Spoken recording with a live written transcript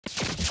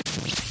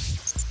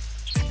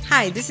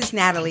Hi, this is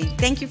Natalie.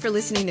 Thank you for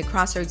listening to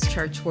Crossroads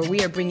Church, where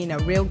we are bringing a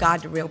real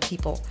God to real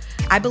people.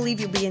 I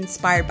believe you'll be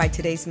inspired by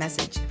today's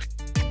message.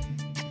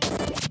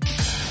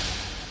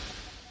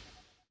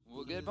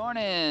 Well, good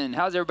morning.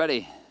 How's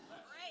everybody?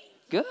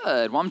 Good.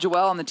 Well, I'm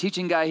Joel. I'm the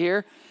teaching guy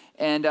here,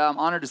 and I'm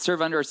honored to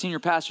serve under our senior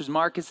pastors,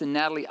 Marcus and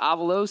Natalie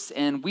Avalos,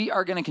 and we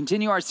are going to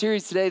continue our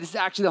series today. This is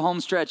actually the home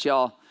stretch,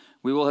 y'all.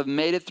 We will have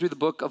made it through the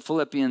book of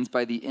Philippians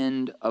by the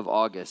end of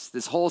August.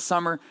 This whole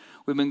summer,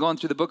 we've been going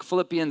through the book of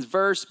Philippians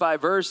verse by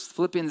verse.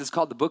 Philippians is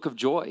called the book of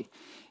joy.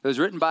 It was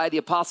written by the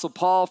Apostle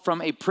Paul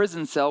from a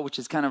prison cell, which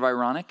is kind of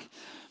ironic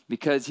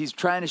because he's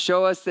trying to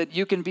show us that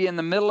you can be in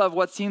the middle of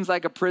what seems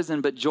like a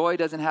prison, but joy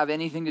doesn't have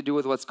anything to do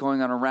with what's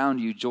going on around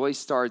you. Joy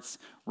starts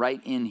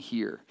right in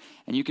here.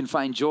 And you can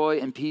find joy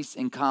and peace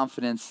and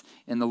confidence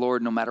in the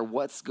Lord no matter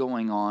what's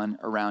going on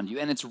around you.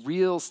 And it's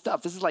real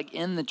stuff. This is like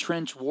in the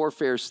trench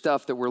warfare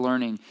stuff that we're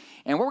learning.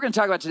 And what we're going to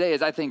talk about today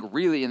is, I think,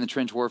 really in the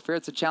trench warfare.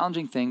 It's a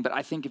challenging thing, but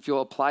I think if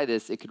you'll apply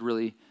this, it could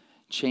really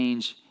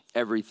change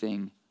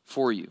everything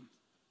for you.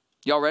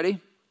 Y'all ready?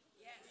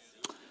 Yes.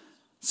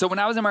 So when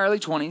I was in my early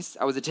 20s,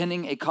 I was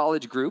attending a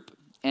college group,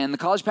 and the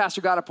college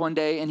pastor got up one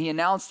day and he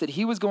announced that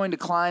he was going to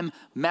climb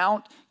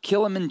Mount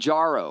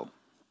Kilimanjaro,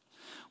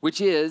 which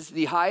is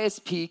the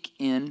highest peak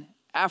in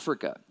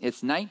Africa.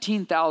 It's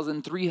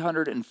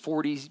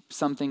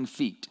 19,340-something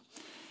feet.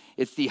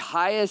 It's the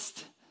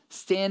highest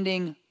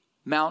standing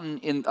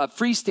mountain,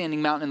 freestanding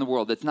mountain in the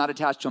world that's not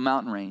attached to a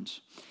mountain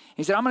range.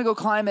 He said, I'm going to go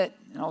climb it.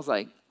 And I was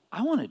like,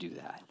 I want to do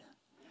that.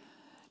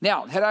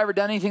 Now, had I ever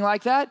done anything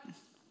like that?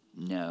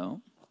 No.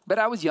 But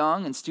I was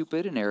young and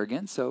stupid and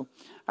arrogant, so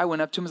I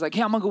went up to him and was like,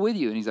 hey, I'm going to go with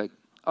you. And he's like,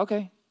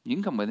 okay, you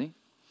can come with me.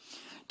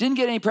 Didn't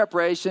get any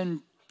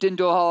preparation. Didn't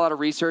do a whole lot of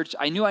research.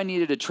 I knew I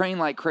needed to train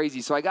like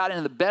crazy, so I got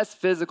into the best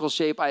physical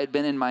shape I had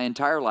been in my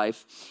entire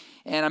life.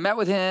 And I met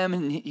with him,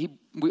 and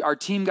our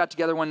team got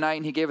together one night,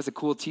 and he gave us a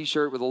cool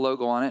T-shirt with a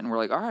logo on it, and we're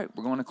like, all right,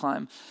 we're going to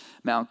climb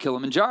Mount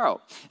Kilimanjaro.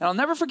 And I'll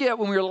never forget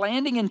when we were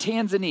landing in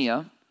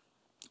Tanzania,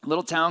 a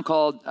little town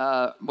called,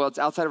 it's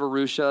outside of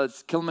Arusha.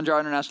 It's Kilimanjaro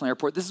International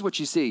Airport. This is what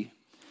you see.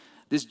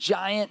 This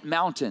giant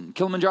mountain.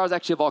 Kilimanjaro is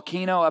actually a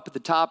volcano up at the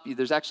top.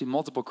 There's actually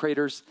multiple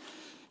craters.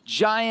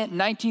 Giant,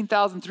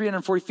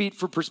 19,340 feet.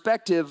 For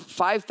perspective,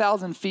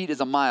 5,000 feet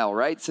is a mile,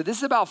 right? So this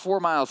is about 4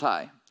 miles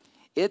high.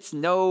 It's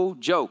no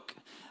joke.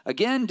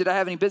 Again, did I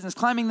have any business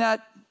climbing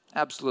that?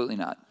 Absolutely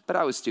not. But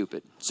I was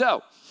stupid.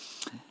 So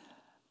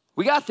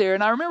we got there,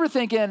 and I remember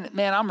thinking,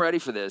 man, I'm ready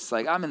for this.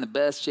 Like, I'm in the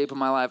best shape of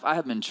my life. I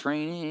have been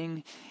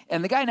training.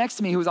 And the guy next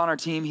to me who was on our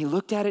team, he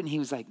looked at it, and he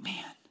was like,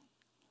 man,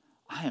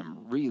 I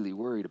am really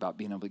worried about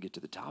being able to get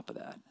to the top of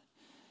that.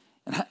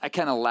 And I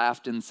kind of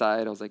laughed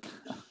inside. I was like,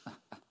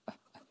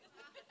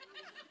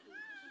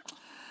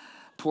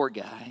 poor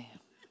guy.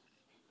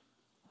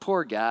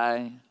 Poor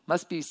guy.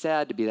 Must be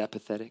sad to be that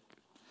pathetic.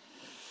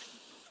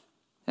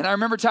 And I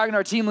remember talking to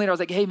our team leader. I was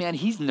like, hey, man,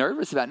 he's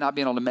nervous about not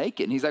being able to make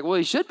it. And he's like, well,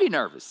 he should be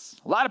nervous.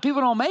 A lot of people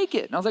don't make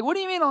it. And I was like, what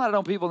do you mean a lot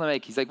of people don't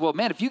make it? He's like, well,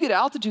 man, if you get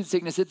altitude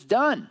sickness, it's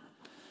done.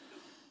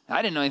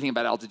 I didn't know anything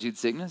about altitude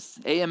sickness.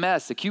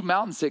 AMS, acute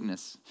mountain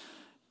sickness.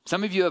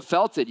 Some of you have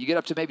felt it. You get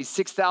up to maybe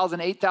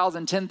 6,000,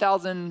 8,000,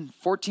 10,000,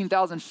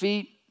 14,000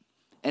 feet,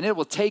 and it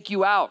will take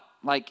you out.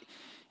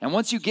 And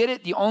once you get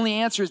it, the only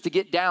answer is to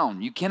get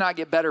down. You cannot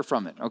get better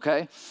from it,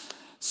 okay?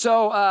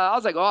 So I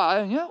was like,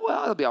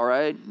 it'll be all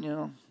right.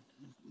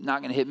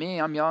 Not going to hit me.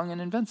 I'm young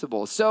and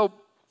invincible. So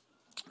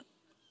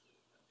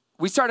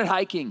we started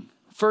hiking.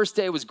 First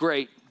day was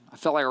great. I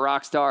felt like a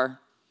rock star.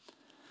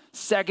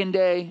 Second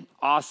day,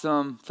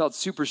 awesome. Felt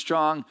super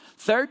strong.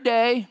 Third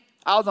day,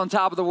 I was on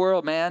top of the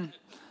world, man.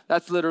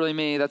 That's literally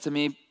me. That's a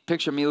me.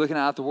 Picture me looking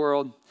out at the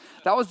world.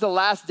 That was the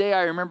last day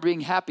I remember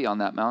being happy on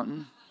that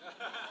mountain.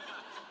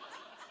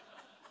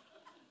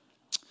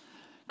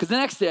 Because the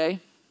next day,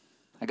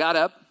 I got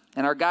up,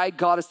 and our guide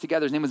called us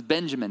together. His name was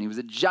Benjamin. He was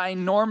a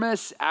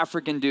ginormous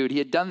African dude. He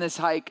had done this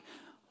hike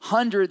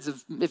hundreds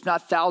of, if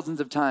not thousands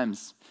of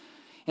times.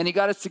 And he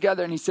got us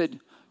together, and he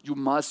said, you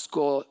must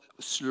go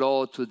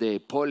slow today.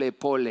 Pole,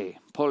 pole.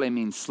 Pole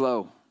means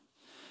slow.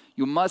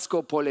 You must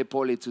go pole,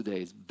 pole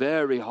today. It's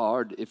very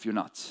hard if you're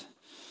not.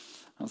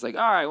 I was like,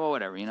 all right, well,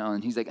 whatever,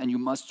 And he's like, and you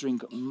must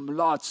drink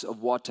lots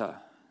of water.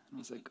 I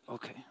was like,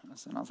 okay. And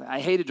I was like, I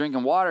hated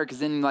drinking water because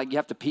then you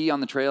have to pee on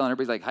the trail and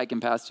everybody's hiking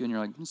past you and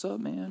you're like, what's up,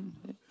 man?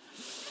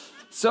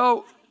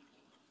 So,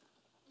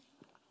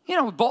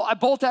 I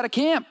bolt out of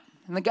camp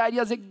and the guy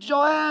yells like,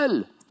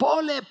 Joel,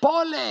 pole,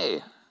 pole.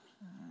 And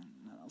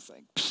I was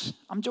like,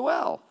 I'm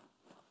Joel.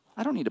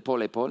 I don't need a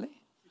pole, pole.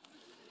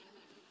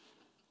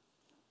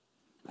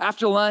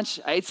 After lunch,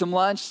 I ate some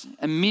lunch.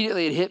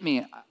 Immediately it hit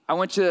me. I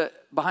went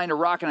behind a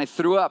rock and I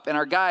threw up. And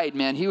our guide,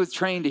 man, he was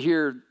trained to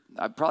hear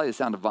probably the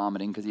sound of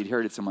vomiting because he'd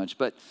heard it so much.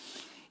 But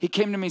he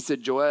came to me and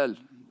said, Joel,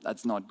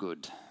 that's not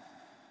good.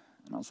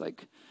 And I was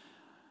like,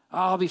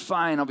 I'll be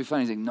fine. He's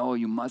like, no,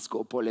 you must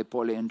go pole,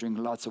 pole and drink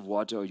lots of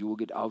water or you will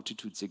get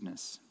altitude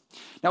sickness.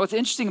 Now, what's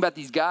interesting about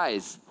these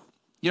guys,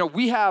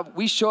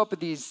 we show up at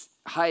these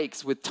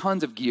hikes with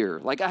tons of gear.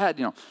 Like I had,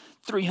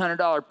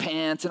 $300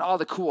 pants and all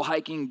the cool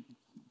hiking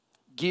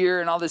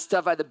gear and all this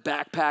stuff. I had the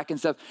backpack and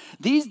stuff.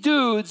 These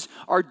dudes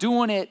are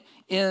doing it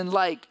in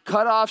like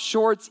cutoff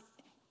shorts,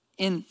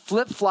 in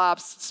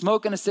flip-flops,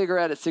 smoking a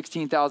cigarette at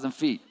 16,000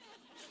 feet.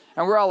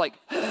 And we're all like,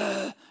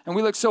 and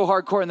we look so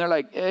hardcore, and they're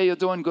like, hey, you're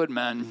doing good,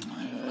 man.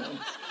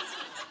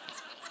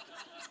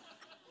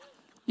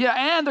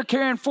 Yeah, and they're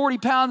carrying 40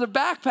 pounds of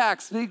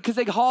backpacks because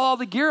they haul all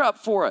the gear up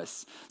for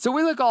us. So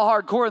we look all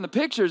hardcore in the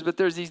pictures, but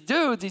there's these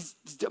dudes, these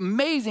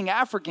amazing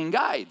African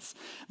guides.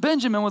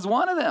 Benjamin was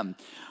one of them.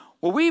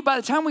 Well, by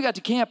the time we got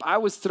to camp, I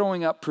was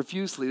throwing up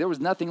profusely. There was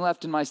nothing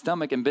left in my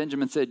stomach, and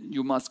Benjamin said,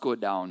 you must go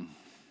down.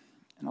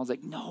 And I was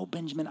like, no,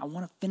 Benjamin, I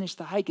want to finish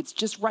the hike. It's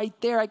just right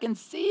there. I can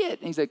see it.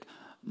 And he's like,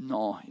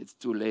 no, it's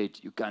too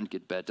late. You can't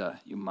get better.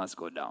 You must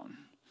go down.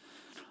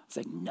 I was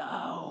like,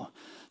 no.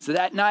 So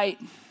that night,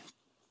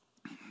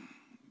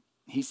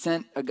 he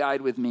sent a guide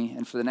with me,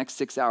 and for the next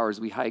 6 hours,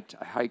 I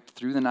hiked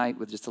through the night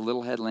with just a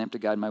little headlamp to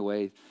guide my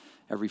way,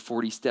 every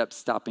 40 steps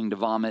stopping to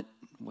vomit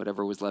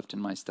whatever was left in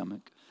my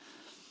stomach.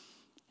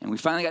 And we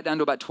finally got down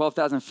to about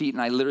 12,000 feet,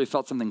 and I literally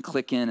felt something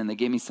click in, and they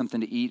gave me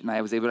something to eat, and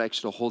I was able to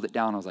actually hold it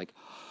down. I was like,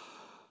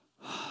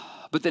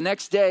 but the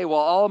next day, while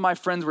all of my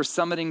friends were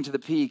summiting to the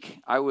peak,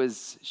 I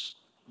was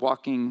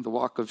walking the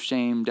walk of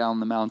shame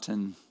down the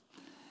mountain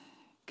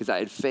because I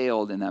had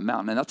failed in that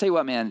mountain. And I'll tell you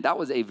what, man, that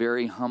was a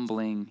very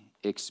humbling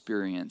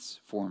experience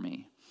for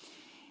me.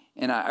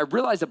 And I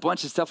realized a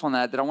bunch of stuff on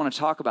that I want to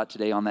talk about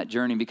today on that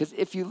journey, because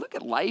if you look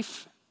at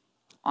life,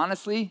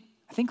 honestly,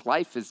 I think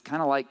life is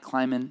kind of like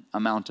climbing a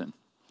mountain.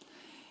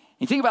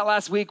 You think about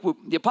last week,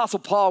 the Apostle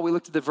Paul, we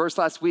looked at the verse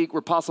last week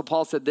where Apostle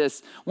Paul said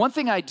this, one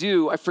thing I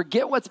do, I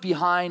forget what's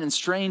behind and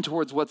strain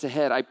towards what's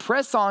ahead. I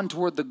press on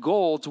toward the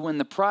goal to win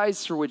the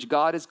prize for which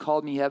God has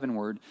called me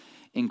heavenward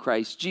in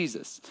Christ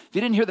Jesus. If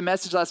you didn't hear the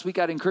message last week,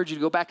 I'd encourage you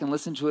to go back and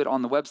listen to it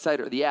on the website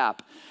or the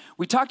app.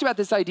 We talked about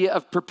this idea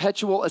of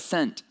perpetual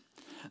ascent.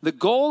 The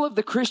goal of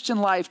the Christian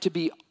life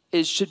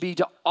should be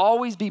to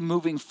always be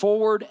moving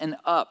forward and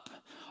up.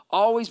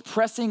 Always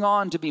pressing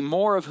on to be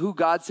more of who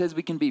God says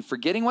we can be.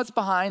 Forgetting what's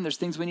behind, there's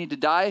things we need to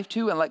dive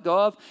to and let go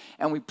of,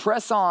 and we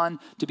press on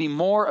to be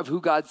more of who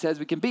God says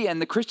we can be.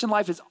 And the Christian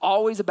life is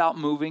always about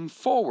moving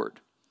forward.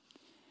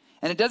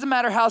 And it doesn't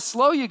matter how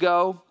slow you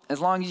go, as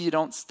long as you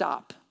don't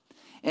stop.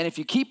 And if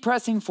you keep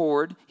pressing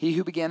forward, he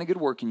who began a good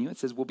work in you, it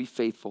says, will be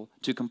faithful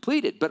to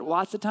complete it. But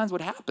lots of times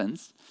what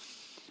happens,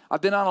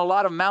 I've been on a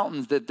lot of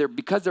mountains that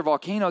because they're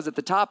volcanoes at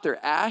the top, they're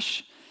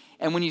ash.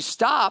 And when you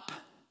stop,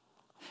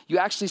 you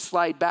actually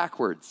slide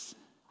backwards.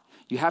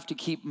 You have to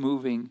keep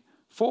moving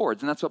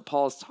forwards. And that's what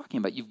Paul is talking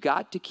about. You've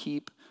got to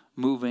keep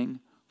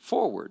moving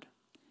forward.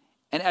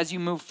 And as you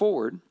move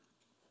forward,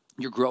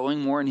 you're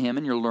growing more in him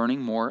and you're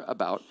learning more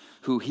about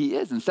who he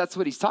is. And that's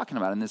what he's talking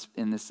about in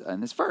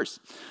this verse.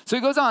 So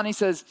he goes on, he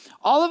says,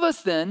 all of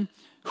us then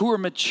who are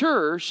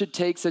mature should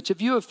take such a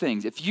view of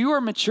things. If you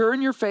are mature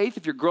in your faith,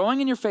 if you're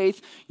growing in your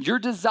faith, your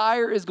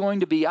desire is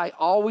going to be, I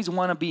always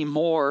want to be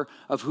more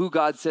of who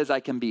God says I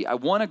can be. I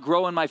want to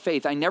grow in my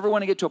faith. I never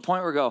want to get to a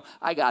point where I go,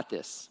 I got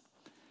this.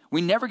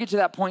 We never get to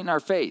that point in our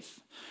faith.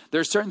 There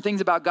are certain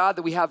things about God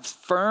that we have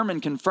firm and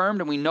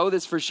confirmed, and we know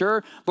this for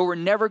sure, but we're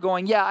never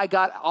going, yeah, I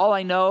got all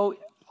I know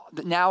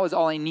now is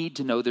all I need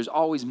to know. There's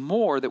always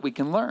more that we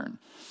can learn.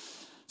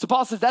 So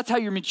Paul says that's how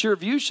your mature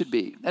view should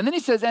be. And then he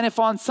says, and if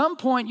on some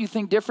point you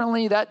think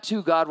differently, that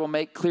too God will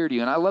make clear to you.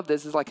 And I love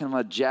this. It's like kind of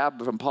a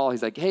jab from Paul.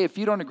 He's like, hey, if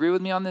you don't agree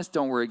with me on this,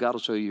 don't worry. God will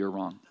show you you're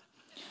wrong.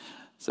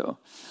 So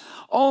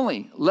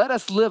only let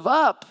us live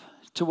up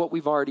to what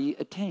we've already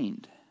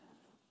attained.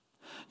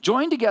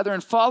 Join together in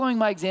following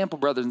my example,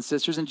 brothers and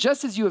sisters. And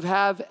just as you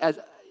have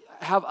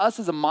us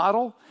as a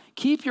model,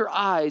 keep your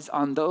eyes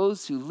on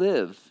those who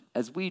live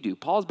as we do.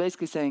 Paul's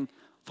basically saying,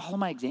 follow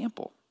my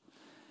example.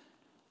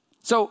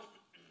 So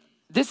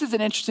this is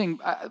an interesting,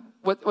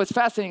 what's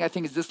fascinating, I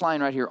think, is this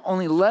line right here.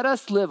 Only let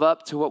us live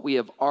up to what we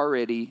have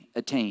already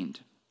attained.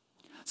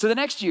 So the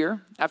next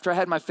year, after I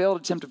had my failed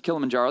attempt of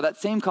Kilimanjaro, that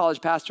same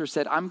college pastor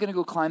said, I'm going to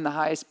go climb the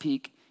highest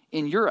peak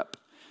in Europe,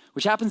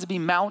 which happens to be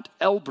Mount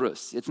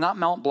Elbrus. It's not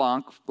Mount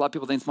Blanc. A lot of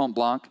people think it's Mount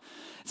Blanc.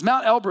 It's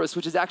Mount Elbrus,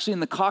 which is actually in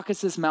the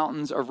Caucasus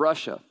Mountains of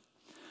Russia.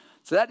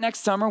 So that next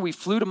summer, we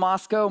flew to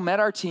Moscow,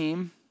 met our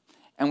team,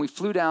 and we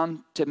flew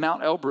down to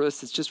Mount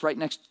Elbrus. It's just right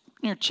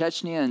near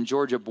Chechnya and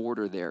Georgia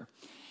border there.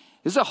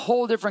 This is a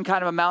whole different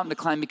kind of a mountain to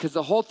climb because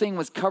the whole thing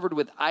was covered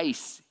with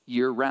ice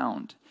year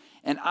round.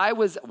 And I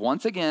was,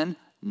 once again,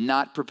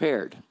 not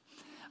prepared.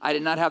 I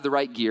did not have the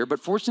right gear,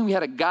 but fortunately we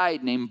had a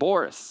guide named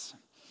Boris.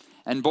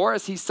 And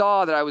Boris, he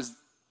saw that I was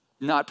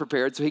not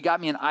prepared, so he got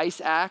me an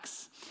ice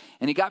axe,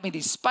 and he got me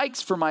these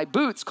spikes for my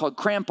boots called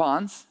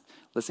crampons.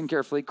 Listen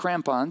carefully,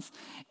 crampons.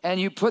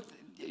 And you put,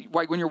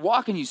 like when you're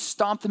walking, you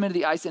stomp them into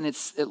the ice, and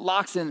it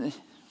locks in,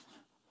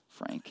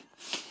 Frank,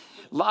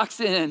 locks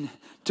in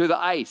to the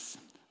ice.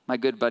 My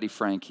good buddy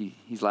Frank,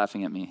 he's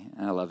laughing at me,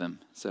 and I love him.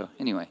 So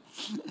anyway,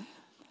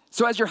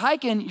 so as you're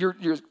hiking,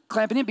 you're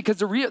clamping in because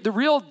the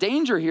real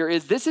danger here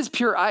is this is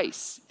pure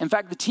ice. In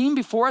fact, the team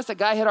before us, a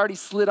guy had already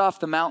slid off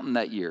the mountain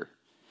that year.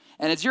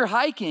 And as you're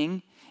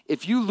hiking,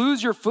 if you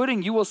lose your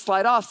footing, you will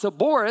slide off. So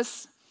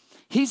Boris,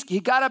 He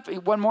got up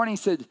one morning, he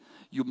said,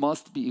 he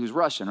was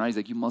Russian, right? He's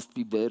like, you must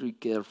be very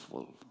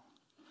careful.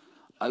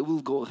 I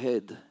will go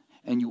ahead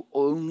and you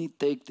only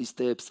take the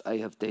steps I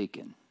have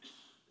taken.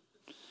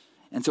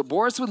 And so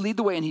Boris would lead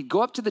the way and he'd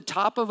go up to the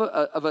top of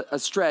a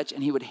stretch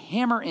and he would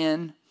hammer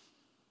in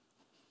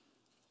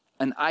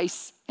an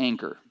ice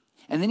anchor.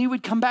 And then he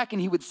would come back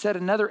and he would set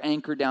another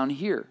anchor down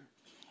here.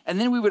 And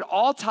then we would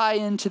all tie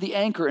into the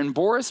anchor and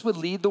Boris would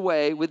lead the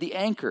way with the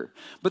anchor.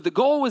 But the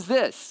goal was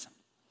this.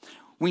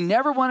 We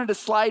never wanted to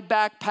slide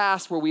back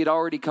past where we had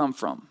already come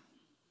from.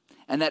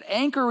 And that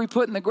anchor we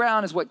put in the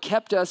ground is what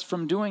kept us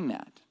from doing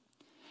that.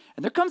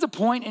 And there comes a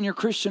point in your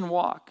Christian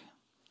walk,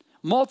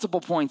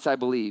 multiple points, I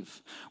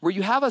believe, where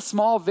you have a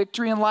small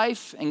victory in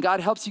life and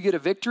God helps you get a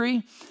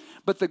victory.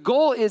 But the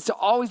goal is to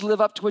always live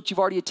up to what you've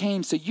already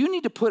attained. So you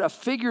need to put a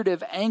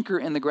figurative anchor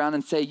in the ground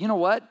and say, you know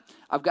what?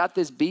 I've got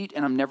this beat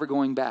and I'm never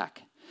going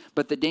back.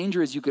 But the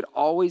danger is you could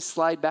always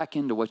slide back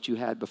into what you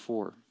had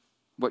before,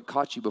 what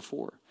caught you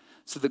before.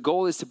 So the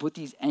goal is to put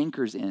these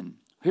anchors in.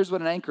 Here's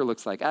what an anchor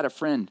looks like. I had a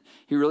friend.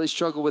 He really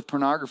struggled with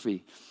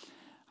pornography.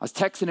 I was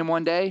texting him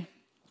one day.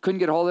 Couldn't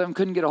get a hold of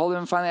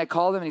him. Finally, I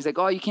called him, and he's like,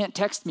 oh, you can't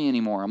text me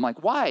anymore. I'm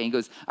like, why? He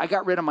goes, I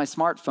got rid of my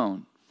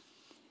smartphone.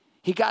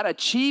 He got a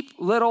cheap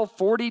little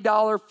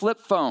 $40 flip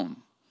phone.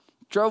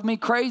 Drove me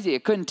crazy. I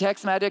couldn't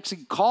text him. I had to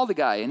actually call the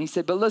guy. And he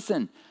said, but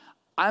listen,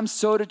 I'm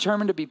so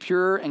determined to be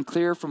pure and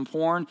clear from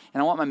porn,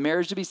 and I want my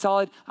marriage to be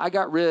solid. I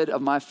got rid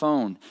of my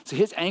phone. So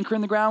his anchor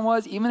in the ground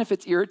was, even if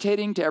it's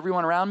irritating to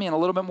everyone around me and a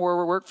little bit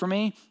more work for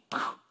me,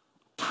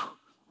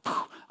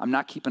 I'm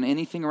not keeping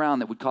anything around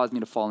that would cause me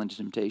to fall into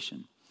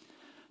temptation.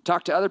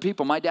 Talk to other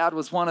people. My dad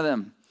was one of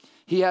them.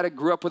 He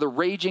grew up with a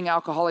raging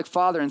alcoholic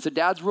father, and so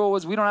dad's rule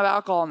was we don't have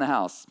alcohol in the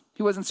house.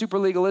 He wasn't super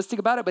legalistic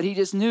about it, but he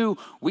just knew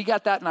we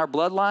got that in our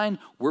bloodline.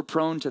 We're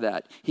prone to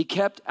that. He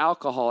kept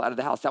alcohol out of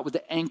the house. That was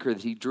the anchor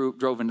that he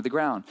drove into the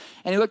ground.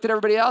 And he looked at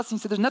everybody else and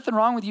he said, there's nothing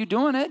wrong with you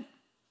doing it.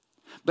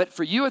 But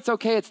for you, it's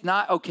okay. It's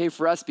not okay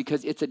for us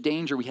because it's a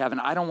danger we have. And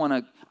I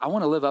want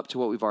to live up to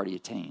what we've already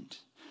attained.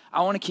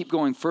 I want to keep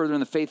going further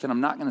in the faith and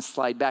I'm not going to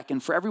slide back.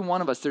 And for every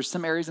one of us, there's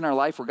some areas in our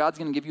life where God's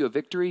going to give you a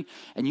victory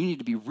and you need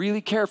to be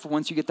really careful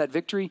once you get that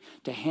victory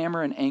to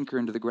hammer an anchor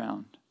into the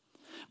ground.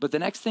 But the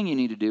next thing you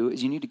need to do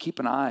is you need to keep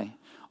an eye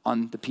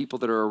on the people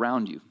that are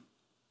around you.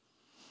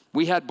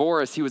 We had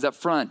Boris, he was up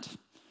front,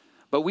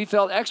 but we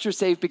felt extra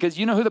safe because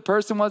you know who the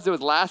person was that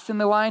was last in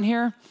the line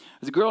here?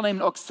 It was a girl named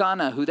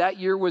Oksana, who that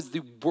year was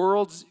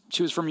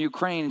she was from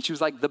Ukraine, and she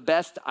was like the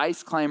best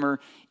ice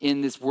climber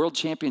in this world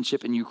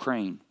championship in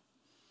Ukraine.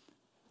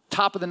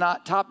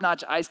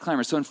 Top-notch ice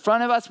climber. So in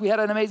front of us, we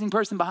had an amazing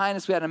person. Behind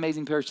us, we had an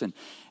amazing person.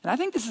 And I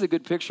think this is a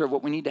good picture of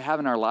what we need to have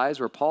in our lives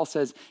where Paul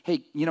says,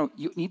 hey, you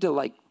need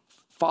to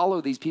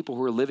follow these people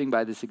who are living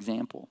by this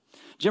example.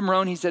 Jim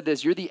Rohn, he said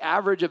this, you're the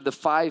average of the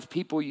 5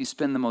 people you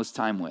spend the most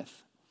time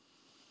with.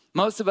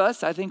 Most of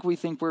us, we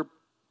think we're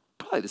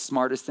probably the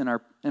smartest in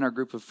our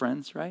group of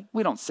friends, right?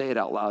 We don't say it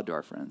out loud to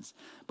our friends,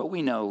 but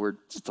we know we're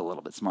just a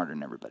little bit smarter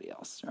than everybody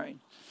else, right?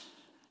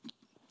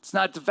 It's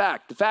not the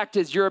fact. The fact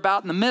is you're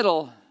about in the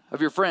middle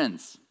of your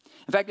friends.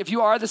 In fact, if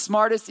you are the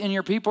smartest in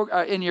your people,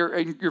 in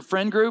your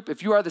friend group,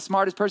 if you are the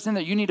smartest person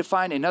there, you need to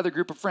find another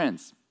group of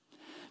friends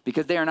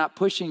because they are not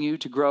pushing you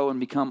to grow and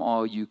become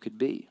all you could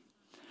be.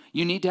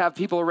 You need to have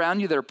people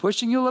around you that are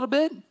pushing you a little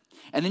bit,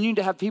 and then you need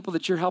to have people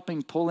that you're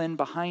helping pull in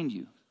behind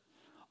you,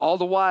 all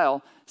the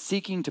while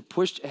seeking to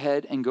push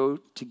ahead and go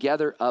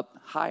together up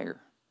higher.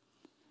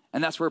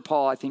 And that's where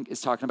Paul, I think, is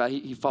talking about.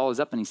 He follows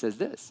up and he says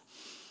this.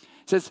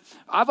 He says,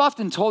 I've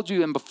often told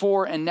you and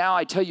before, and now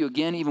I tell you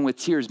again, even with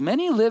tears,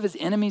 many live as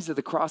enemies of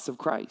the cross of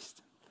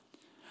Christ.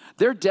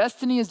 Their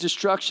destiny is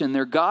destruction,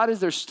 their God is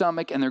their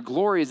stomach, and their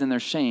glory is in their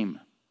shame.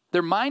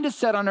 Their mind is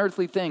set on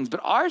earthly things, but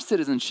our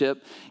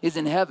citizenship is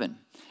in heaven.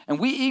 And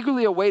we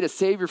eagerly await a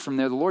Savior from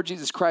there, the Lord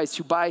Jesus Christ,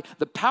 who by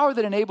the power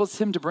that enables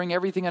him to bring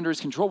everything under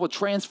his control will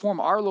transform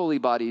our lowly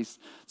bodies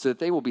so that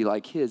they will be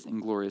like his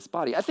glorious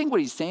body. I think what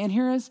he's saying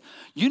here is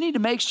you need to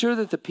make sure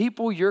that the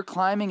people you're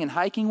climbing and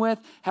hiking with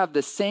have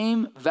the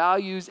same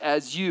values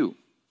as you.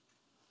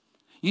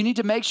 You need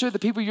to make sure the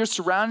people you're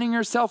surrounding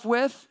yourself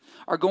with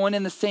are going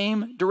in the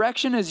same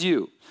direction as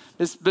you.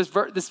 This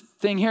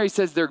thing here, he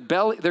says their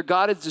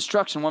God is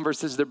destruction. One verse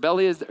says their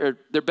belly is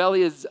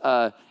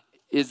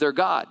their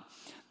God.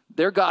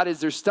 Their God is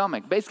their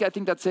stomach. Basically, I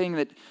think that's saying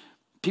that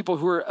people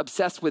who are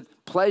obsessed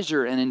with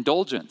pleasure and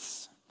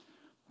indulgence,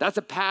 that's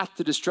a path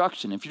to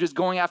destruction. If you're just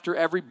going after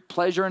every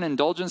pleasure and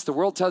indulgence, the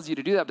world tells you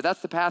to do that, but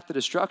that's the path to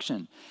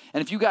destruction.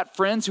 And if you got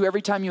friends who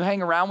every time you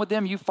hang around with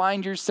them, you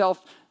find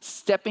yourself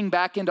stepping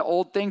back into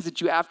old things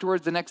that you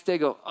afterwards the next day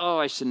go, oh,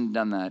 I shouldn't have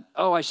done that.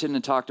 Oh, I shouldn't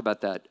have talked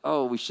about that.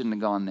 Oh, we shouldn't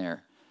have gone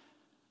there.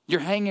 You're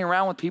hanging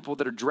around with people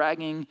that are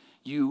dragging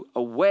you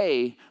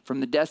away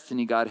from the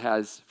destiny God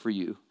has for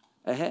you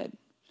ahead.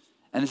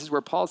 And this is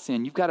where Paul's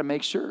saying, you've got to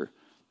make sure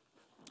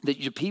that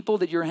your people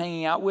that you're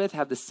hanging out with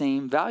have the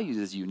same values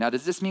as you. Now,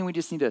 does this mean we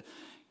just need to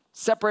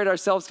separate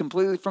ourselves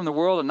completely from the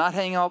world and not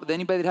hang out with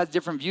anybody that has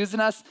different views than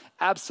us?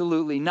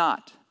 Absolutely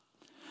not.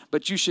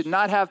 But you should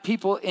not have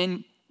people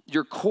in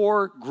your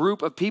core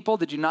group of people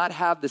that do not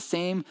have the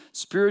same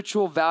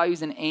spiritual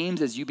values and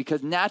aims as you,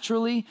 because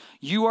naturally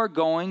you are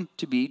going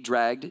to be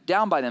dragged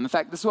down by them. In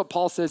fact, this is what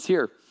Paul says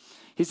here.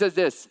 He says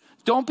this,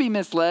 don't be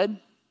misled.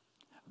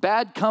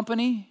 Bad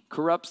company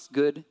corrupts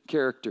good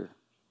character.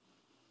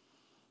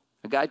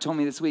 A guy told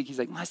me this week, he's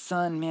like, my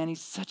son, man,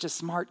 he's such a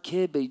smart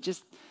kid, but he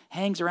just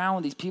hangs around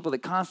with these people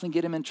that constantly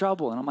get him in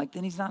trouble. And I'm like,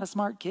 then he's not a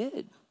smart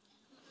kid.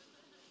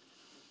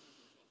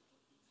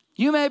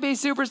 You may be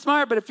super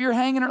smart, but if you're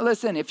hanging,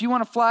 listen, if you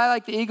want to fly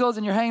like the eagles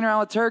and you're hanging around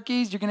with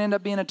turkeys, you're going to end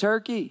up being a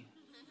turkey.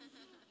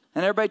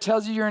 And everybody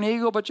tells you you're an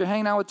eagle, but you're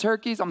hanging out with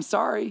turkeys. I'm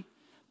sorry.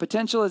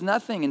 Potential is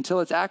nothing until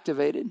it's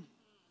activated.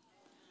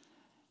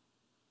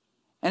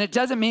 And it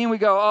doesn't mean we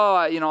go,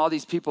 all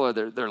these people are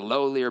they're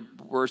lowly or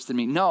worse than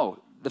me. No,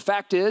 the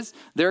fact is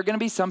there are going to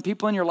be some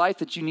people in your life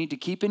that you need to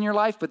keep in your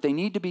life, but they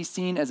need to be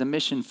seen as a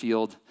mission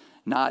field,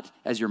 not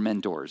as your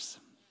mentors.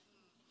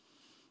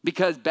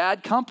 Because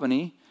bad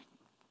company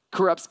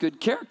corrupts good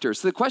character.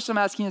 So the question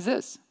I'm asking is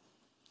this.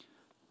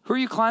 Who are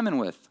you climbing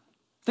with?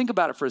 Think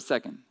about it for a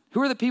second.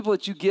 Who are the people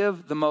that you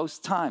give the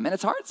most time? And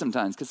it's hard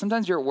sometimes, because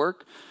sometimes you're at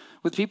work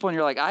with people and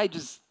you're like,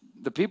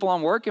 the people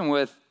I'm working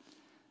with,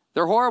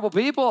 they're horrible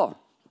people.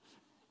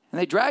 And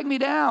they drag me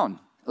down.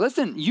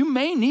 Listen, you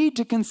may need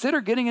to consider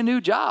getting a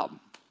new job.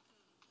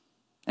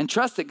 And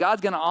trust that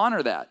God's going to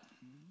honor that.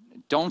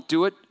 Don't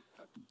do it.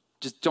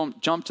 Just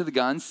don't jump to the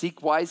gun.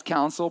 Seek wise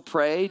counsel.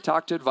 Pray.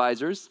 Talk to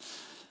advisors.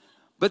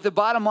 But the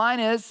bottom line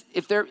is,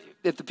 if the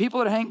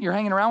people that you're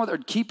hanging around with are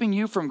keeping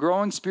you from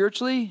growing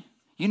spiritually,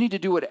 you need to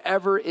do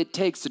whatever it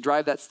takes to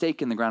drive that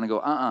stake in the ground and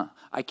go,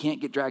 I can't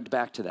get dragged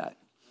back to that.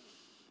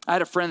 I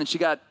had a friend that she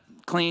got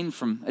clean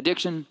from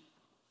addiction.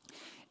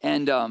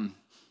 And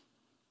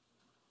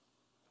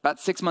about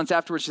 6 months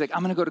afterwards, she's like,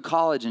 I'm going to go to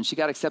college. And she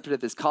got accepted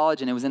at this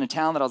college, and it was in a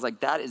town that I was like,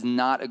 that is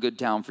not a good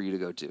town for you to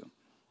go to,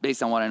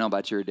 based on what I know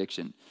about your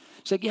addiction.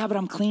 She's like, yeah, but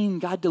I'm clean.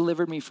 God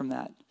delivered me from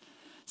that.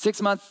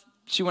 6 months,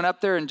 she went up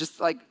there, and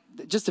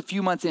just a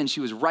few months in, she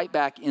was right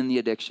back in the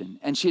addiction.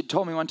 And she had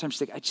told me one time,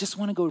 she's like, I just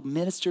want to go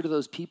minister to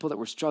those people that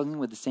were struggling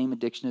with the same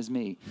addiction as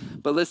me.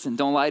 But listen,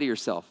 don't lie to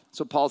yourself.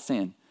 That's what Paul's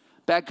saying.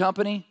 Bad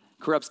company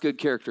corrupts good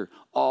character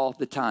all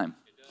the time.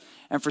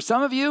 And for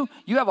some of you,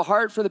 you have a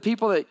heart for the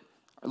people that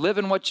live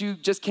in what you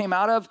just came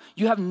out of.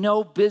 You have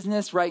no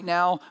business right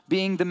now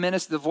being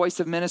the voice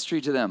of ministry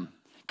to them,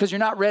 because you're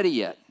not ready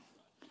yet.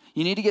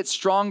 You need to get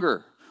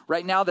stronger.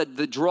 Right now, the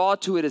draw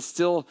to it is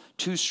still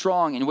too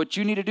strong. And what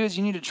you need to do is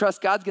you need to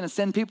trust God's going to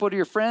send people to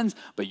your friends,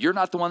 but you're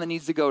not the one that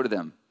needs to go to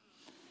them.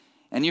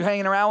 And you're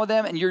hanging around with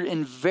them, and you're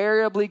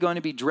invariably going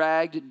to be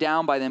dragged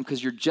down by them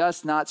because you're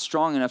just not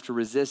strong enough to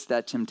resist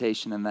that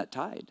temptation and that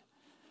tide.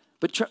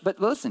 But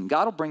listen,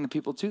 God will bring the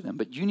people to them,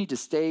 but you need to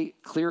stay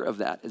clear of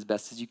that as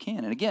best as you can.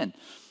 And again,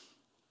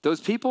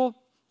 those people,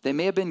 they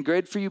may have been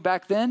good for you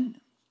back then,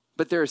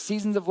 but there are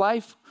seasons of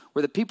life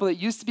where the people that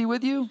used to be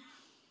with you,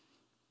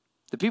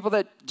 the people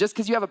that just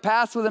because you have a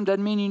past with them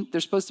doesn't mean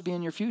they're supposed to be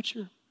in your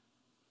future.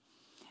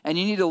 And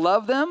you need to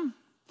love them.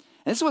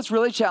 And this is what's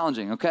really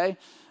challenging, okay?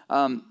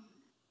 I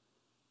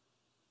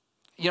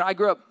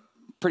grew up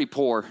pretty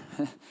poor.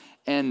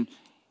 And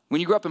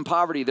when you grow up in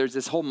poverty, there's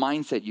this whole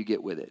mindset you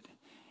get with it.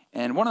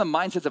 And one of the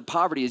mindsets of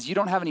poverty is you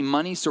don't have any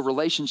money, so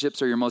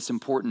relationships are your most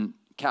important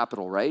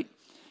capital, right?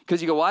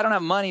 Because you go, well, I don't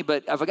have money,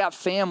 but if I got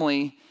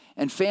family,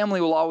 and family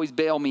will always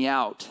bail me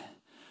out.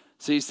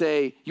 So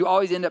you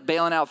always end up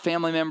bailing out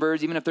family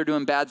members, even if they're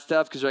doing bad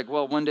stuff, because you're like,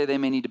 well, one day they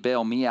may need to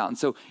bail me out. And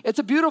so it's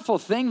a beautiful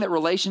thing that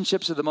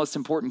relationships are the most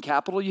important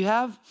capital you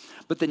have.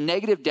 But the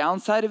negative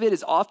downside of it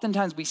is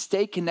oftentimes we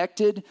stay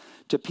connected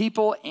to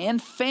people and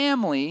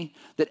family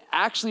that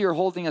actually are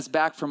holding us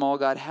back from all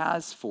God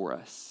has for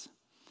us.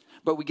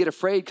 But we get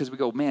afraid because we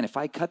go, man, if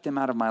I cut them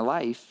out of my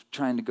life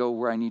trying to go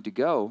where I need to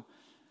go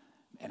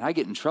and I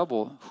get in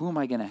trouble, who am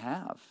I going to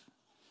have?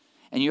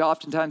 And you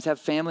oftentimes have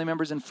family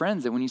members and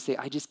friends that when you say,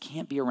 I just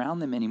can't be around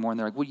them anymore. And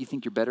they're like, what, do you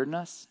think you're better than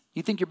us?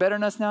 You think you're better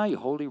than us now? You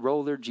holy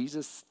roller,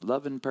 Jesus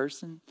loving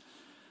person?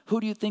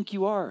 Who do you think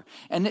you are?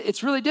 And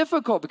it's really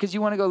difficult because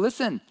you want to go,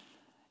 listen,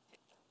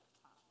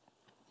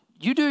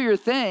 you do your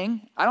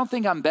thing. I don't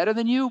think I'm better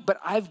than you, but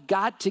I've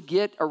got to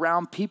get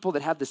around people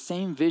that have the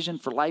same vision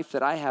for life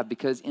that I have,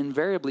 because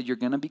invariably you're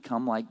going to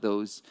become like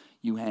those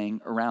you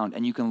hang around.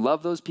 And you can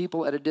love those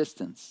people at a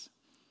distance.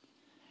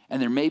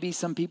 And there may be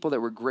some people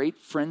that were great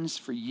friends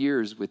for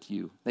years with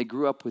you. They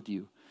grew up with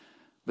you,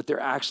 but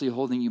they're actually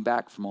holding you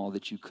back from all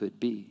that you could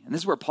be. And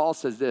this is where Paul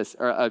says this,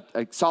 or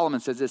Solomon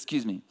says this,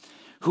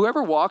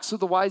 whoever walks with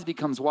the wise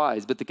becomes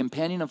wise, but the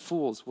companion of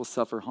fools will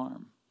suffer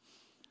harm.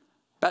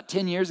 About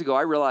 10 years ago,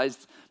 I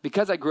realized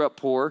because I grew up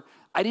poor,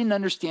 I didn't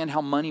understand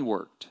how money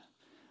worked.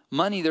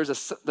 Money,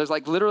 there's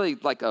like literally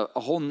like a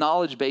whole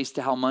knowledge base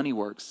to how money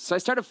works. So I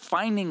started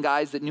finding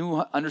guys that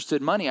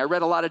understood money. I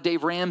read a lot of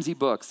Dave Ramsey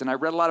books, and I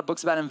read a lot of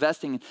books about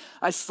investing.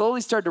 I slowly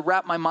started to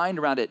wrap my mind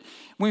around it.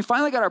 When we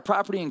finally got our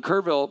property in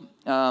Kerrville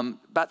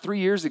about 3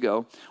 years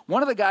ago,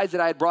 one of the guys that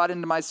I had brought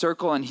into my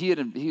circle, and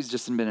he's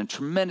just been a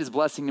tremendous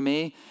blessing to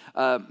me,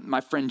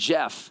 my friend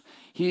Jeff,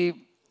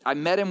 he I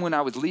met him when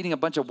I was leading a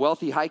bunch of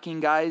wealthy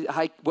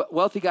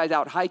guys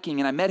out hiking,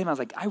 and I met him. I was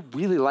like, I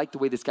really like the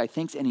way this guy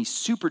thinks, and he's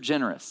super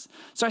generous.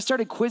 So I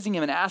started quizzing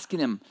him and asking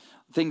him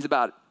things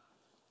about,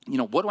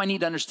 what do I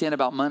need to understand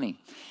about money?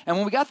 And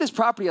when we got this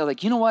property, I was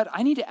like, you know what?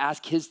 I need to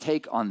ask his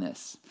take on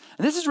this.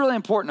 And this is really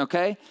important,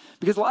 okay?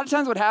 Because a lot of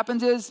times what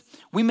happens is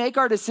we make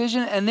our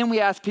decision, and then we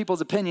ask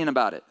people's opinion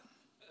about it.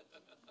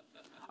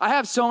 I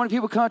have so many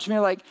people come up to me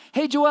like,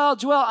 hey, Joel,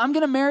 I'm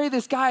going to marry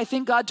this guy. I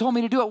think God told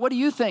me to do it. What do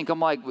you think? I'm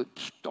like,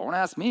 don't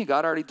ask me.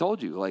 God already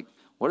told you. Like,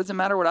 what does it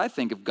matter what I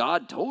think if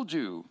God told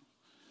you?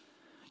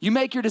 You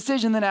make your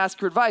decision, then ask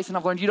your advice. And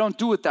I've learned you don't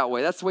do it that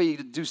way. That's the way you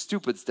do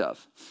stupid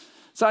stuff.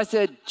 So I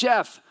said,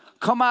 Jeff,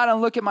 come out and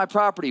look at my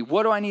property.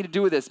 What do I need to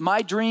do with this?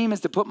 My dream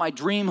is to put my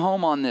dream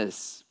home on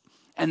this.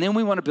 And then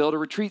we want to build a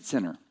retreat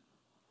center.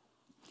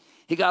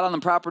 He got on the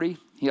property.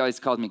 He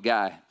always called me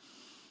Guy. And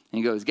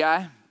he goes,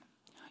 Guy,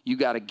 you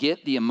got to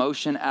get the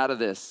emotion out of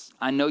this.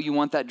 I know you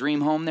want that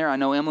dream home there. I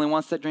know Emily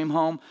wants that dream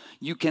home.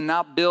 You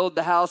cannot build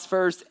the house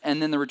first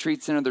and then the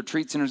retreat center. The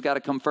retreat center's got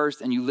to come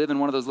first, and you live in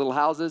one of those little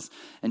houses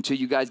until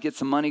you guys get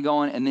some money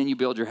going, and then you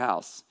build your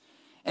house.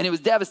 And it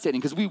was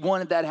devastating because we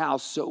wanted that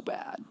house so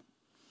bad.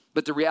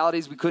 But the reality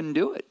is we couldn't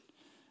do it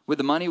with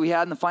the money we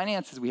had and the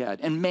finances we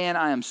had. And man,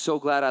 I am so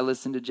glad I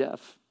listened to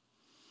Jeff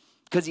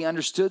because he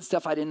understood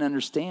stuff I didn't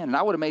understand. And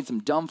I would have made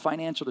some dumb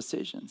financial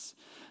decisions.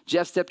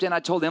 Jeff stepped in. I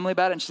told Emily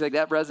about it, and she's like,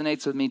 that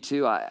resonates with me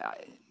too.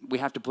 We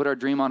have to put our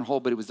dream on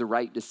hold, but it was the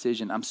right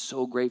decision. I'm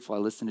so grateful I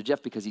listened to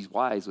Jeff because he's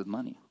wise with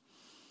money.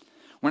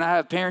 When I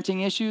have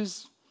parenting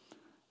issues,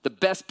 the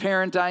best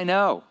parent I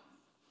know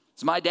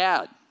is my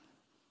dad.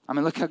 I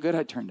mean, look how good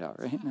I turned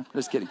out, right? No,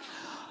 just kidding.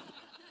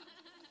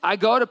 I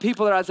go to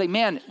people that I was like,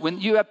 man,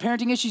 when you have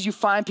parenting issues, you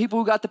find people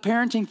who got the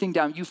parenting thing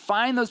down. You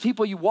find those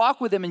people, you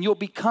walk with them, and you'll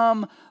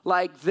become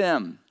like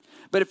them.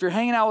 But if you're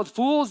hanging out with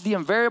fools, the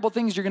invariable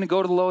thing is you're going to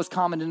go to the lowest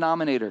common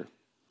denominator.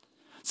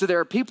 So there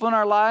are people in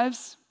our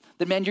lives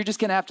that, man, you're just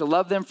going to have to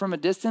love them from a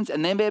distance.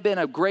 And they may have been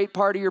a great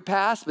part of your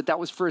past, but that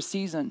was for a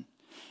season.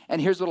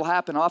 And here's what will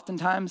happen.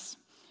 Oftentimes,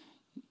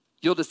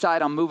 you'll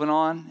decide I'm moving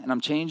on and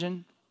I'm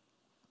changing.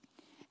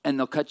 And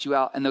they'll cut you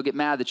out, and they'll get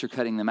mad that you're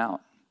cutting them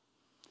out.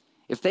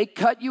 If they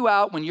cut you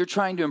out when you're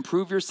trying to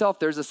improve yourself,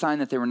 there's a sign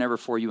that they were never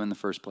for you in the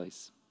first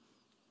place.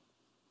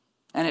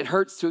 And it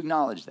hurts to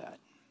acknowledge that.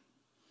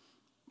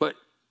 But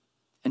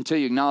until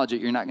you acknowledge it,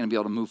 you're not going to be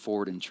able to move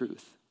forward in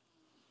truth.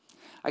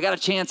 I got a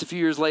chance a few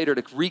years later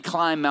to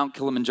reclimb Mount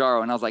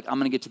Kilimanjaro, and I was like, I'm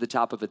going to get to the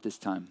top of it this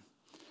time.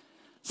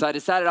 So I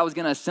decided I was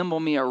going to assemble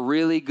me a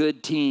really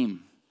good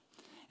team.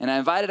 And I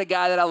invited a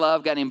guy that I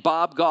love, a guy named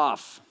Bob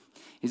Goff.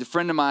 He's a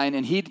friend of mine,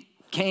 and he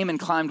came and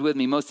climbed with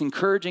me. Most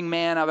encouraging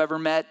man I've ever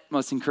met,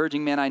 most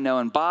encouraging man I know.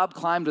 And Bob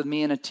climbed with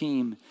me in a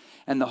team.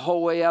 And the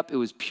whole way up, it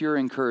was pure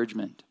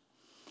encouragement.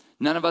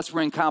 None of us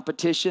were in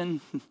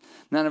competition.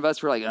 None of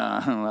us were like,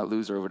 that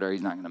loser over there,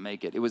 he's not going to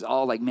make it. It was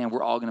all like, man,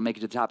 we're all going to make it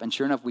to the top. And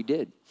sure enough, we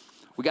did.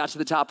 We got to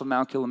the top of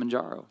Mount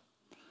Kilimanjaro.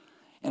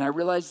 And I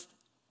realized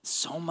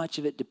so much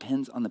of it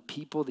depends on the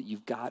people that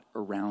you've got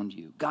around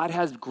you. God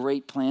has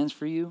great plans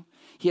for you.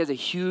 He has a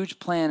huge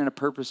plan and a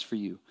purpose for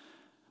you.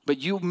 But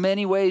you, in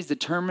many ways,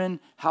 determine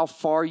how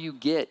far you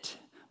get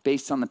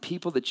based on the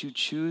people that you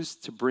choose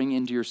to bring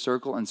into your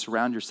circle and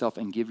surround yourself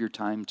and give your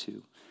time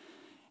to.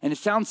 And it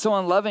sounds so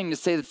unloving to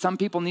say that some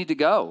people need to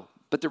go.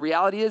 But the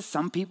reality is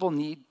some people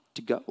need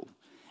to go.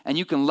 And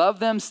you can love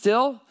them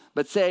still,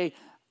 but say,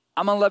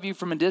 I'm going to love you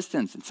from a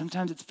distance. And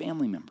sometimes it's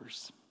family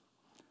members.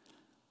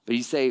 But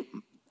you say,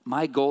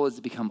 my goal is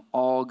to become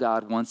all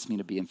God wants me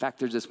to be. In fact,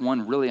 there's this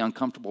one really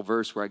uncomfortable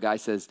verse where a guy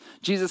says,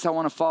 Jesus, I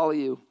want to follow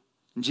you.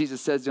 And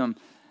Jesus says to him,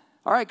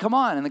 all right, come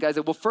on. And the guy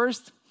said, well,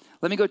 first,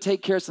 let me go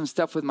take care of some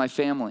stuff with my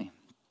family.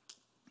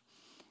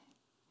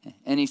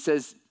 And he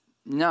says,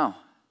 no.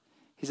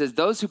 He says,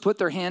 those who put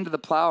their hand to the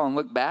plow and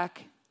look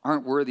back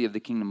aren't worthy of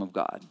the kingdom of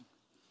God.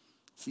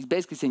 So he's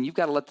basically saying, you've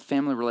got to let the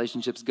family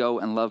relationships go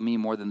and love me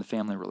more than the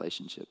family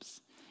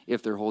relationships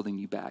if they're holding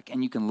you back.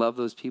 And you can love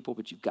those people,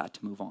 but you've got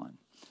to move on.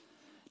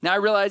 Now I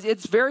realize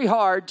it's very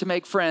hard to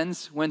make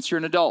friends once you're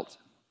an adult.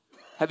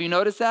 Have you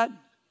noticed that?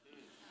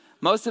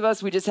 Most of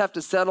us, we just have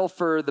to settle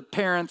for the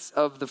parents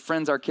of the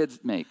friends our kids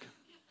make.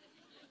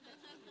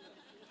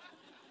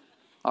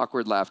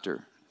 Awkward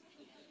laughter.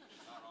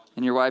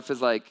 And your wife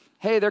is like,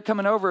 hey, they're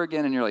coming over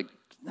again. And you're like,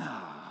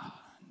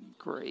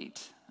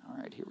 great.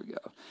 All right, here we go.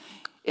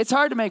 It's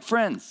hard to make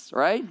friends,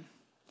 right?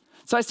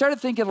 So I started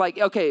thinking like,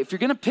 okay, if you're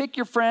going to pick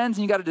your friends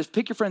and you got to just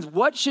pick your friends,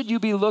 what should you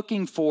be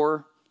looking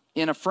for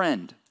in a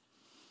friend?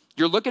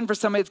 You're looking for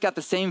somebody that's got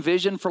the same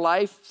vision for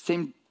life,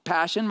 same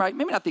passion, right?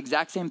 Maybe not the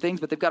exact same things,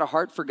 but they've got a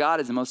heart for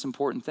God is the most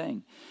important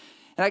thing.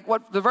 And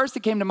the verse that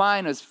came to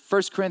mind was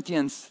 1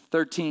 Corinthians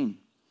 13.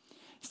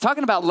 It's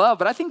talking about love,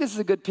 but I think this is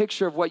a good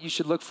picture of what you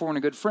should look for in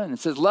a good friend. It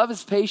says, love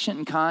is patient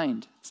and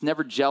kind. It's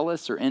never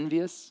jealous or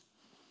envious.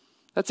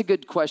 That's a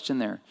good question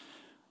there.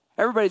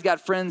 Everybody's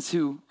got friends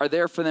who are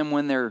there for them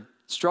when they're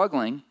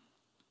struggling,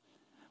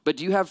 but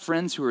do you have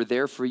friends who are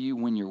there for you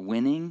when you're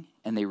winning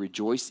and they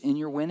rejoice in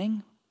your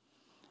winning?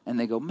 And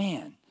they go,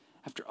 man,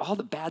 after all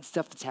the bad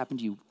stuff that's happened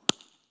to you,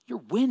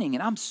 You're winning,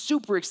 and I'm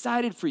super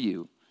excited for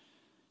you.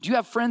 Do you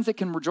have friends that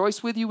can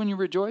rejoice with you when you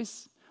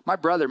rejoice? My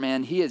brother,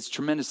 man, he is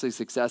tremendously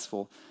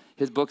successful.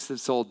 His books have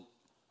sold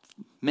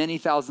many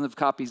thousands of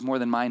copies more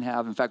than mine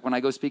have. In fact, when I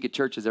go speak at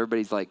churches,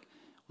 everybody's like,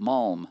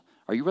 Malm,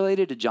 are you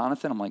related to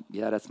Jonathan? I'm like,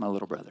 yeah, that's my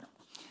little brother.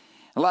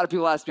 A lot of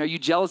people ask me, are you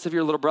jealous of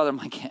your little brother? I'm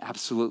like,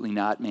 absolutely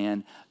not,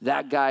 man.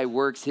 That guy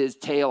works his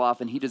tail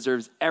off, and he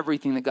deserves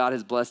everything that God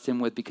has blessed him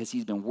with because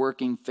he's been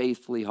working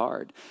faithfully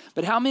hard.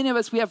 But how many of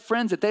us, we have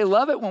friends that they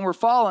love it when we're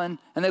falling,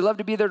 and they love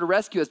to be there to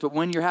rescue us, but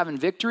when you're having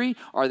victory,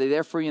 are they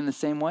there for you in the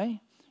same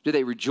way? Do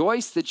they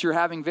rejoice that you're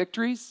having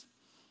victories?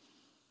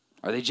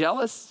 Are they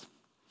jealous?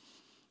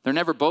 They're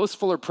never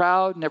boastful or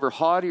proud, never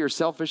haughty or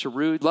selfish or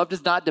rude. Love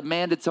does not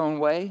demand its own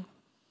way.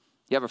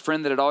 You have a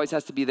friend that it always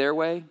has to be their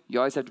way. You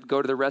always have to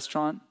go to the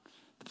restaurant,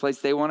 the place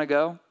they want to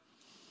go.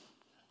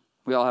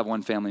 We all have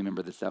one family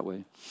member that's that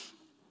way.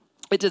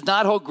 It does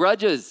not hold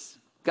grudges.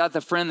 Got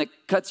the friend that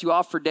cuts you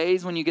off for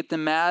days when you get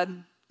them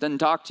mad, doesn't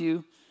talk to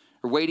you,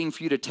 or waiting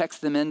for you to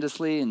text them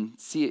endlessly and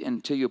see it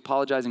until you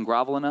apologize and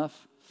grovel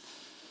enough.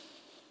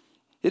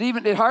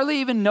 It hardly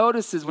even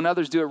notices when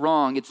others do it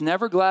wrong. It's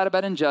never glad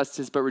about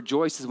injustice, but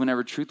rejoices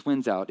whenever truth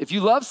wins out. If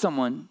you love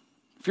someone,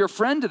 if you're a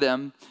friend to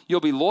them,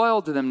 you'll be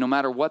loyal to them no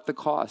matter what the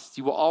cost.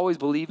 You will always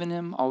believe in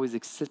him, always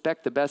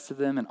expect the best of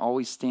them, and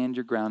always stand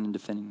your ground in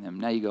defending them.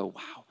 Now you go,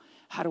 wow,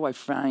 how do I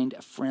find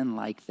a friend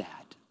like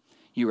that?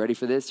 You ready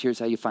for this? Here's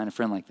how you find a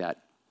friend like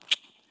that.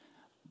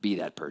 Be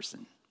that person.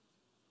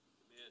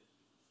 Amen.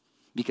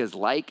 Because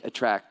like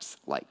attracts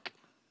like.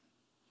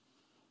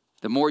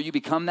 The more you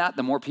become that,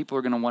 the more people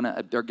are going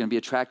to be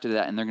attracted to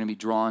that, and they're going to be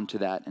drawn to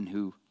that and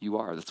who you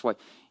are. That's why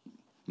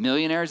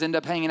millionaires end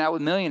up hanging out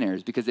with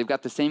millionaires, because they've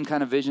got the same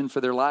kind of vision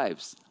for their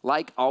lives.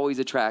 Like always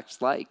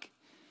attracts like.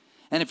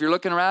 And if you're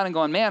looking around and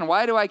going, man,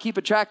 why do I keep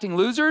attracting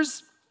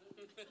losers?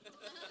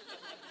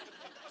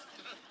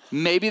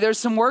 Maybe there's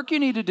some work you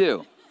need to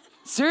do.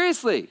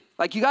 Seriously.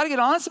 Like, you got to get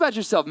honest about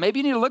yourself.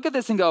 Maybe you need to look at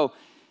this and go,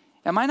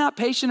 am I not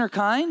patient or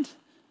kind?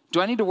 Do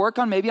I need to work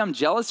on maybe I'm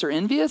jealous or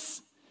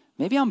envious?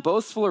 Maybe I'm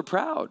boastful or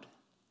proud.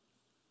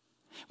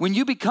 When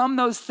you become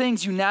those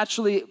things,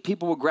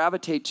 people will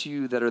gravitate to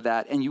you that are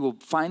that, and you will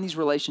find these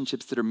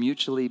relationships that are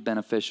mutually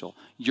beneficial.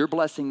 You're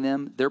blessing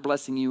them, they're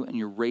blessing you, and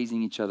you're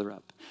raising each other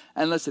up.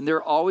 And listen, there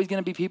are always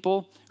going to be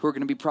people who are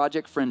going to be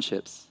project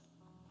friendships.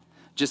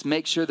 Just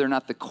make sure they're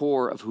not the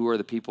core of who are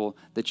the people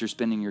that you're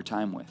spending your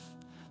time with.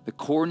 The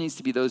core needs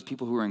to be those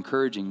people who are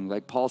encouraging,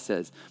 like Paul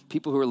says,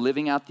 people who are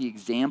living out the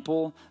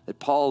example that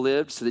Paul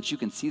lived so that you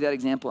can see that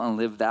example and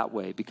live that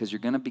way, because you're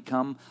going to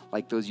become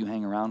like those you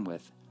hang around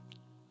with.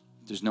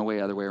 There's no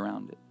other way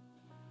around it.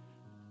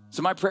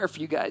 So my prayer for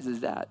you guys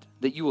is that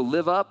you will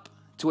live up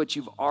to what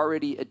you've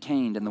already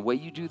attained. And the way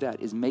you do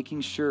that is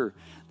making sure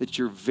that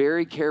you're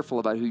very careful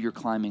about who you're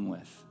climbing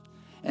with.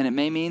 And it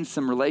may mean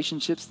some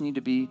relationships need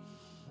to be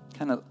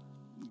kind of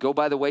go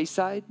by the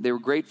wayside. They were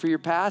great for your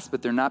past,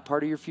 but they're not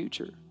part of your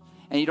future.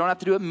 And you don't have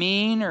to do it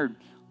mean or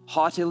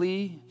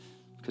haughtily,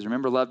 because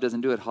remember, love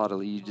doesn't do it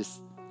haughtily. You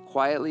just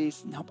quietly,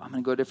 nope, I'm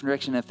going to go a different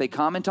direction. And if they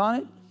comment on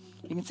it,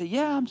 you can say,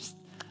 yeah,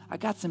 I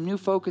got some new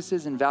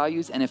focuses and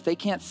values. And if they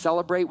can't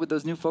celebrate with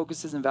those new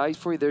focuses and values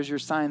for you, there's your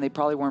sign they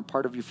probably weren't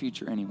part of your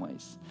future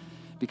anyways,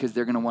 because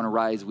they're going to want to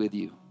rise with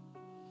you.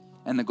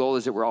 And the goal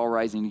is that we're all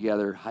rising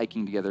together,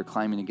 hiking together,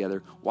 climbing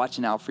together,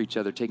 watching out for each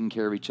other, taking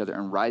care of each other,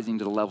 and rising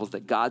to the levels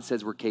that God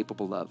says we're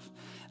capable of.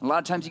 And a lot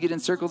of times you get in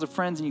circles of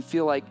friends and you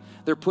feel like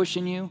they're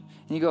pushing you.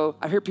 And you go,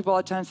 I hear people all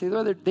the time say,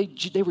 oh,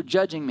 they were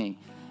judging me.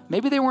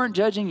 Maybe they weren't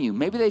judging you.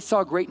 Maybe they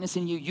saw greatness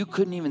in you you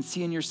couldn't even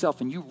see in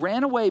yourself. And you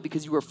ran away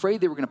because you were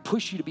afraid they were going to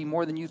push you to be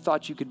more than you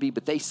thought you could be,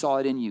 but they saw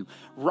it in you.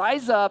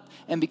 Rise up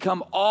and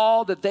become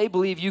all that they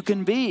believe you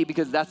can be,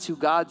 because that's who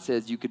God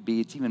says you could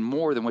be. It's even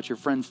more than what your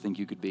friends think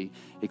you could be.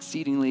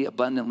 Exceedingly,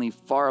 abundantly,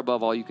 far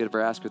above all you could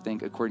ever ask or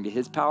think, according to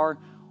his power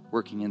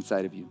working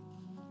inside of you.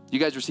 You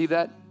guys receive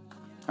that?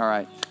 All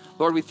right.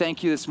 Lord, we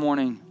thank you this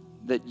morning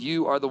that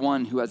you are the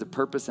one who has a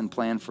purpose and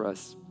plan for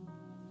us.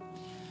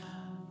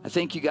 I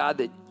thank you, God,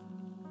 that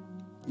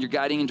you're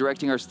guiding and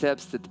directing our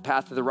steps, that the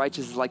path of the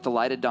righteous is like the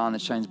light of dawn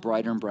that shines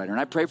brighter and brighter.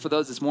 And I pray for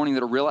those this morning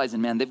that are realizing,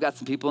 man, they've got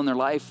some people in their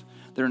life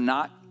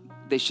that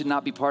they should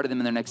not be part of them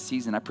in their next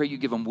season. I pray you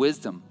give them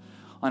wisdom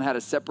on how to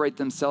separate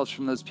themselves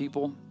from those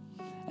people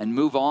and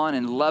move on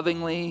and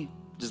lovingly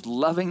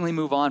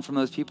move on from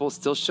those people,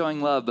 still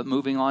showing love, but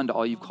moving on to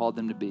all you've called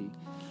them to be.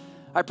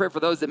 I pray for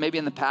those that maybe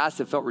in the past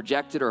have felt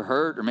rejected or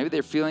hurt, or maybe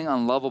they're feeling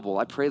unlovable.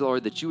 I pray,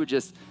 Lord, that you would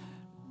just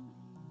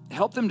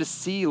help them to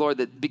see, Lord,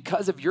 that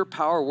because of your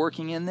power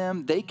working in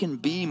them, they can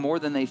be more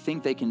than they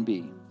think they can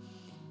be.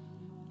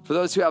 For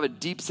those who have a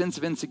deep sense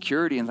of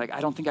insecurity and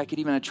I don't think I could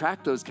even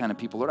attract those kind of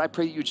people, Lord, I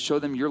pray that you would show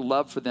them your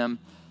love for them.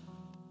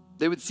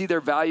 They would see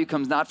their value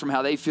comes not from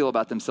how they feel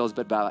about themselves,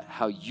 but about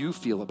how you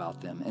feel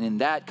about them. And in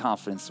that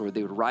confidence, Lord,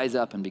 they would rise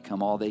up and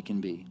become all they can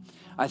be.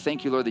 I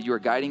thank you, Lord, that you are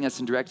guiding us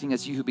and directing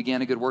us. You who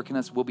began a good work in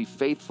us will be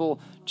faithful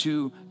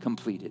to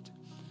complete it.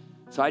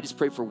 So I just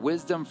pray for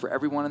wisdom for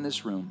everyone in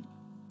this room,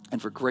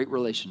 and for great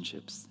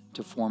relationships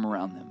to form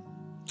around them.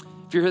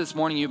 If you're here this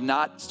morning, you've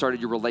not started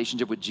your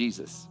relationship with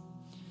Jesus.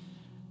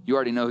 You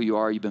already know who you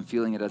are. You've been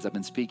feeling it as I've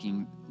been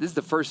speaking. This is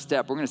the first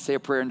step. We're going to say a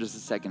prayer in just a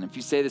second. If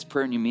you say this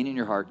prayer and you mean it in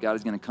your heart, God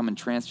is going to come and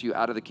transfer you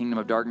out of the kingdom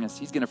of darkness.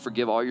 He's going to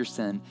forgive all your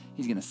sin.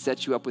 He's going to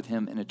set you up with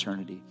him in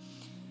eternity.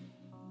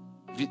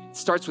 If it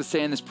starts with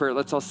saying this prayer,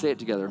 let's all say it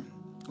together.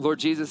 Lord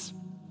Jesus,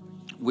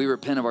 we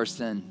repent of our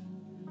sin.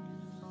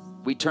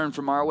 We turn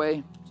from our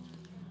way.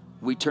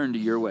 We turn to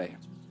your way.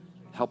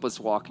 Help us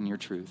walk in your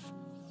truth.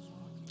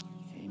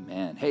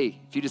 Amen. Hey,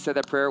 if you just said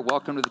that prayer,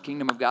 welcome to the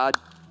kingdom of God.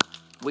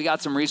 We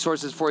got some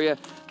resources for you.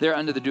 They're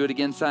under the Do It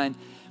Again sign.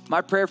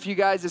 My prayer for you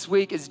guys this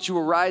week is that you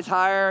will rise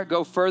higher,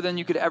 go further than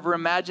you could ever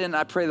imagine.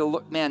 I pray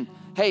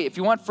hey, if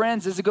you want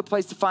friends, this is a good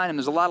place to find them.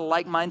 There's a lot of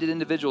like-minded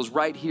individuals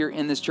right here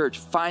in this church.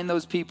 Find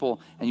those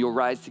people and you'll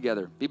rise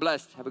together. Be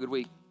blessed. Have a good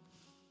week.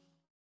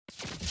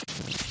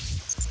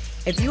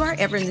 If you are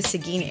ever in the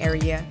Seguin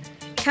area,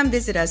 come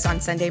visit us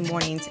on Sunday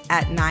mornings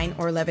at 9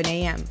 or 11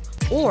 a.m.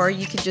 Or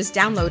you can just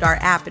download our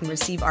app and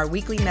receive our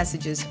weekly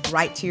messages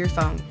right to your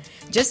phone.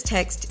 Just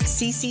text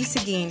CC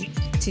Seguin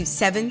to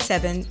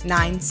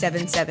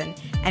 77977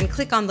 and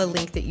click on the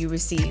link that you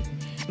receive.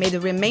 May the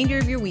remainder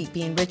of your week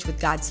be enriched with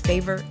God's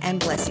favor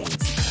and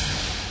blessings.